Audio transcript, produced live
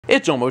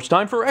It's almost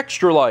time for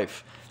Extra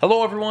Life.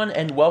 Hello everyone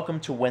and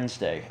welcome to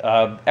Wednesday.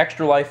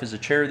 Extra Life is a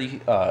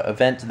charity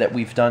event that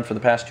we've done for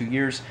the past 2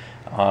 years,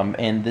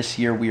 and this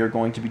year we are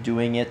going to be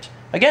doing it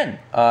again.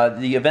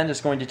 The event is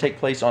going to take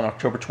place on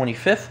October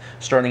 25th,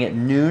 starting at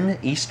noon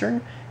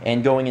Eastern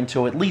and going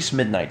until at least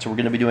midnight. So we're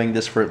going to be doing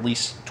this for at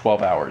least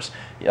 12 hours.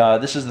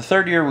 This is the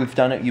third year we've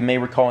done it. You may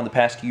recall in the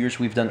past 2 years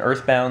we've done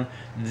Earthbound.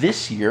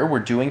 This year we're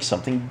doing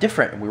something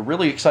different. We're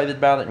really excited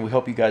about it and we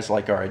hope you guys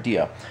like our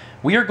idea.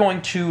 We are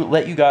going to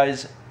let you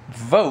guys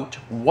vote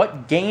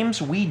what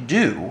games we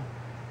do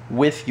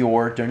with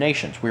your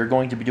donations. We're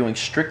going to be doing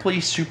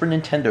strictly Super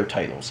Nintendo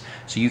titles.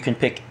 So you can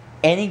pick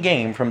any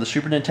game from the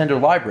Super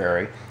Nintendo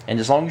library, and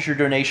as long as your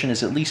donation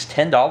is at least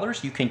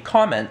 $10, you can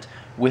comment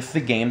with the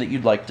game that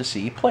you'd like to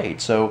see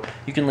played. So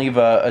you can leave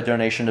a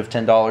donation of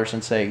 $10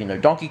 and say, you know,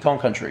 Donkey Kong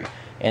Country,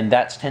 and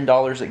that's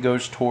 $10 that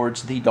goes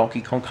towards the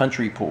Donkey Kong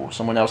Country pool.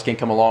 Someone else can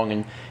come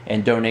along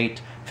and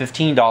donate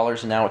 $15,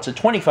 and now it's a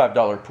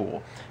 $25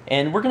 pool.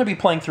 And we're going to be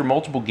playing through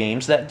multiple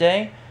games that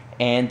day,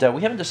 and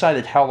we haven't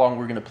decided how long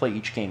we're going to play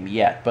each game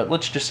yet, but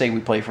let's just say we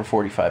play for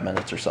 45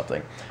 minutes or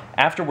something.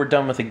 After we're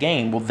done with a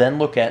game, we'll then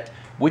look at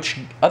which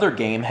other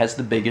game has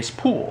the biggest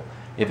pool.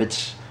 If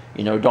it's,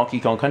 you know, Donkey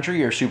Kong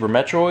Country or Super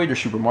Metroid or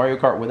Super Mario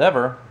Kart,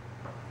 whatever,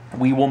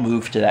 we will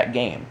move to that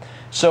game.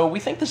 So we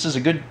think this is a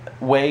good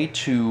way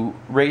to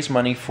raise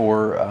money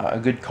for a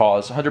good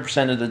cause.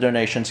 100% of the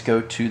donations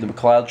go to the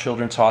McLeod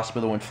Children's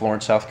Hospital in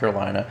Florence, South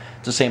Carolina.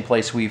 It's the same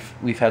place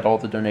we've had all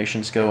the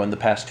donations go in the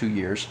past 2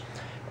 years.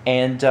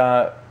 And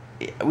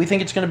we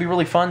think it's going to be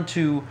really fun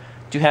to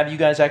have you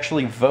guys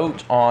actually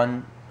vote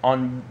on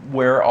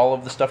where all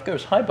of the stuff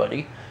goes. Hi,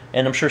 buddy.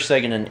 And I'm sure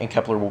Sagan and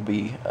Kepler will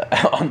be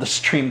on the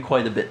stream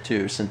quite a bit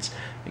too, since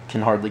it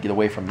can hardly get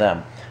away from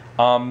them.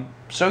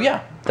 So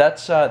yeah,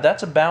 that's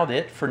about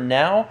it for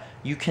now.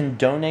 You can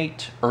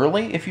donate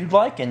early if you'd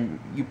like, and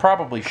you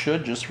probably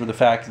should, just for the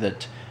fact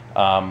that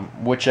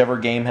whichever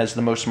game has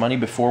the most money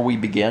before we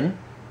begin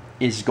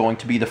is going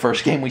to be the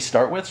first game we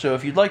start with. So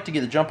if you'd like to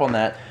get a jump on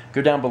that,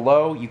 go down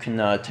below. You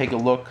can take a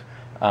look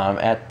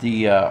at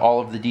the all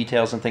of the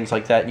details and things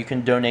like that. You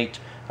can donate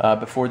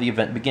before the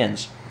event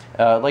begins.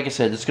 Like I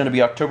said, it's going to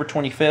be October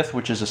 25th,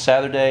 which is a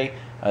Saturday.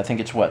 I think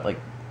it's what, like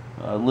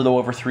a little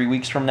over 3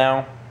 weeks from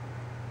now.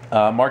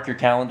 Mark your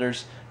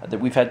calendars. That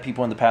we've had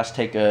people in the past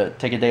take a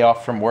day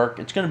off from work.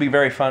 It's going to be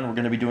very fun. We're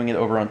going to be doing it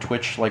over on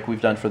Twitch like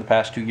we've done for the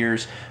past 2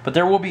 years. But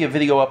there will be a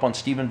video up on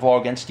Steven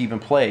Vlog and Steven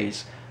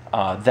Plays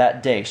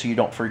that day, so you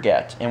don't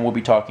forget. And we'll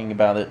be talking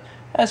about it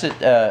as it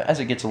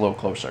gets a little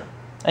closer.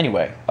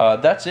 Anyway,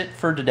 that's it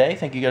for today.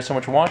 Thank you guys so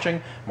much for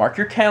watching. Mark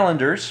your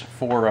calendars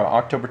for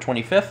October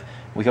 25th.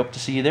 We hope to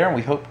see you there, and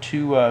we hope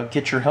to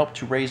get your help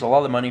to raise a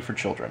lot of money for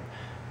children.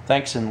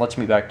 Thanks, and let's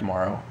meet back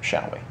tomorrow,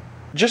 shall we?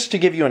 Just to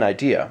give you an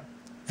idea,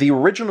 the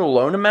original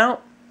loan amount,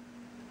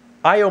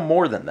 I owe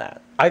more than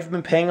that. I've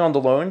been paying on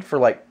the loan for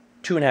like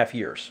 2.5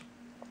 years.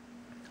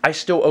 I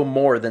still owe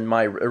more than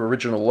my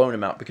original loan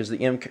amount because the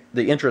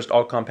interest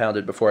all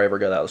compounded before I ever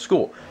got out of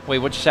school. Wait,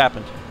 what just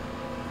happened?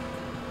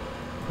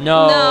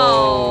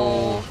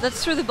 No.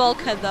 That's through the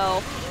bulkhead,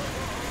 though.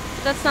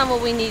 That's not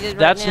what we needed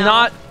right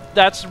now.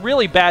 That's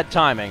really bad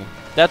timing.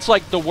 That's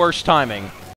like the worst timing.